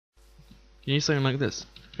Can you sound like this?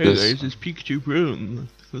 Hey This. guys, it's Pikachu Brown.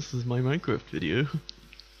 This is my Minecraft video.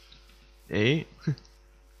 Hey?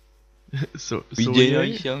 so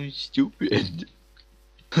I sound stupid.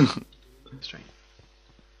 Strange.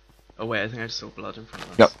 Oh wait, I think I just saw blood in front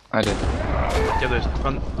of us. Yep, I did. Yeah, there's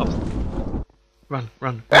run up.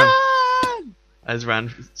 Run. I just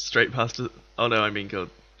ran straight past it. Oh no, I'm being killed.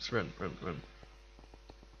 Just run.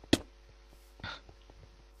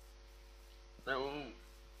 No,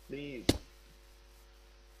 please.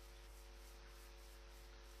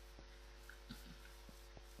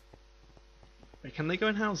 Wait, can they go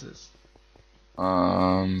in houses?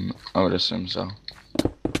 I would assume so.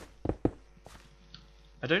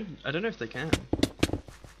 I don't know if they can.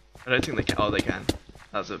 I don't think they can. Oh, they can.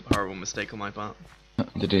 That's a horrible mistake on my part.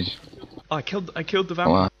 They did. Oh, I killed the Oh,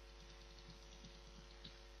 vampire.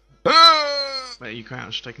 wow. Wait, you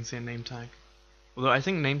crouched. I can see a name tag. Although I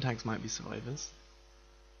think name tags might be survivors.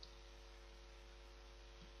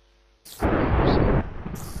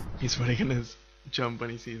 He's probably gonna jump when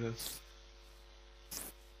he sees us.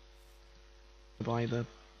 Buy the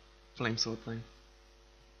flame sword thing.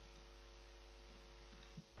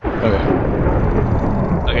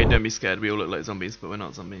 Okay, don't be scared. We all look like zombies, but we're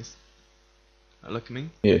not zombies. Look at me.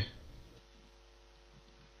 Yeah.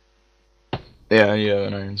 Yeah,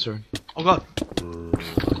 an iron sword. Oh god!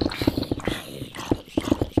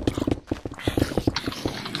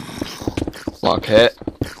 Lock hit.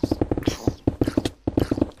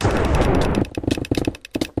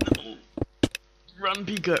 Run,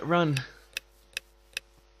 Pika, run!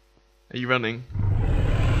 Are you running?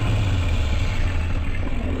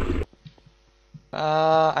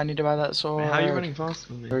 I need to buy that sword. Wait, how are you running faster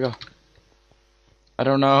than me? Here we go. I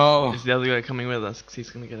don't know. Is the other guy coming with us? Because he's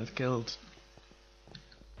gonna get us killed.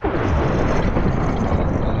 I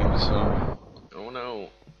think so. Oh no.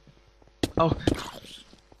 Oh!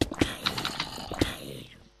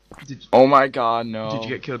 Oh my god, no. Did you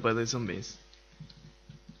get killed by those zombies?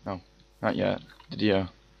 No, not yet. Did you?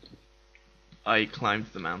 I climbed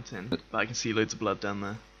the mountain, but I can see loads of blood down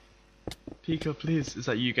there. Pika, please. Is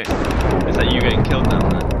that you getting killed down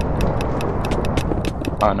there?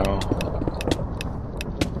 Oh no.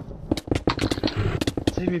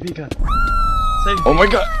 Save me, Pika. Save me. Oh my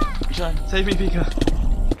god. Save me,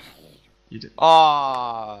 Pika. You did.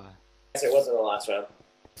 Ah. Yes, it wasn't the last round.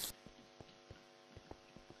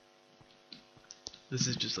 This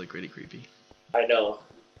is just like really creepy. I know.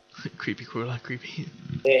 Creepy crawler, creepy.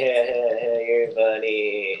 You're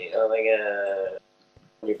funny. Oh my god.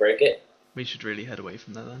 Can you break it? We should really head away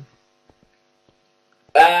from that then.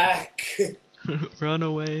 Back! Run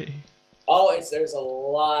away. Oh, there's a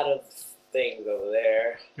lot of things over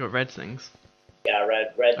there. You got red things. Yeah,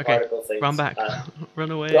 red Okay, particle things. run back.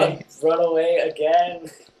 Run away. Run away again.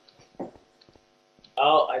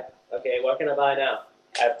 Oh, okay, what can I buy now?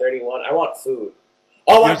 I have 31. I want food.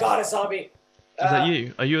 Oh my god, a zombie! Is that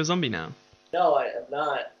you? Are you a zombie now? No, I am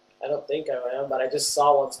not. I don't think I am, but I just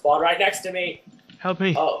saw one spawn right next to me. Help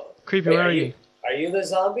me. Oh. Creepy, Wait, where are you? Are you the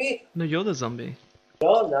zombie? No, you're the zombie.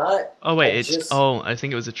 No, I'm not. Oh wait, oh, I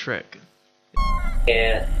think it was a trick.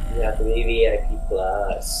 Yeah, you have to be VIP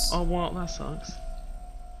plus. Oh what? That sucks.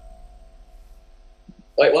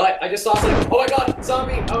 Wait, what? I just saw something. Oh my god,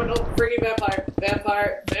 zombie! Oh no, freaking vampire!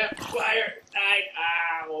 Vampire!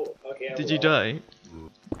 Ow! Okay. Did you die?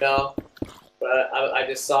 No, but I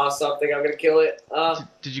just saw something. I'm gonna kill it.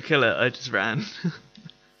 Did you kill it? I just ran.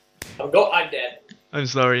 I'm dead. I'm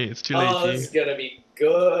sorry, it's too late Oh, for this you. is gonna be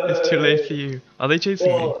good. It's too late for you. Are they chasing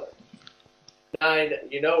me? I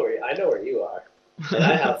know where you are. And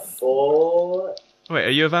I have full. Wait, are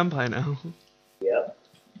you a vampire now? Yep.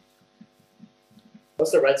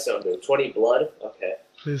 What's the redstone do? 20 blood? Okay.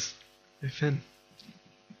 Please, Finn.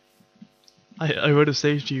 I would have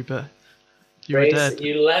saved you, but you were dead.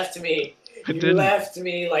 You left me. I You didn't. left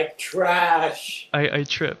me like trash. I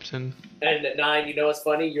tripped and... And Nine, you know what's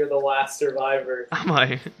funny? You're the last survivor. Am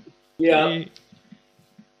I? Yeah.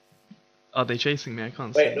 Are they chasing me? I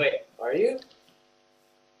can't see. Wait. Are you?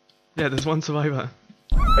 Yeah, there's one survivor.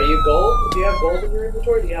 Are you gold? Do you have gold in your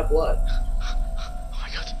inventory? Do you have blood? Oh my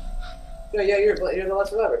god. No, yeah, you're the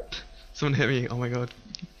last survivor. Someone hit me. Oh my god.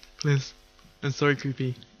 Please. I'm sorry,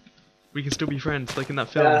 creepy. We can still be friends, like in that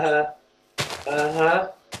film.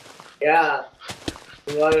 Yeah.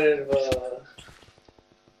 What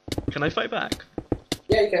Can I fight back?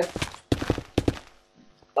 Yeah, you can.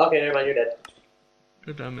 Okay, never mind, you're dead.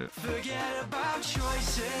 God damn it. Forget about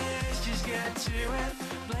choices, just get to it.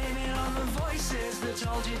 Blame it on the voices that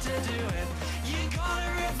told you to do it. You got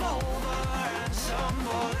a revolver and some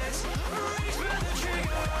bullets. Reach for the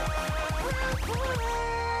trigger.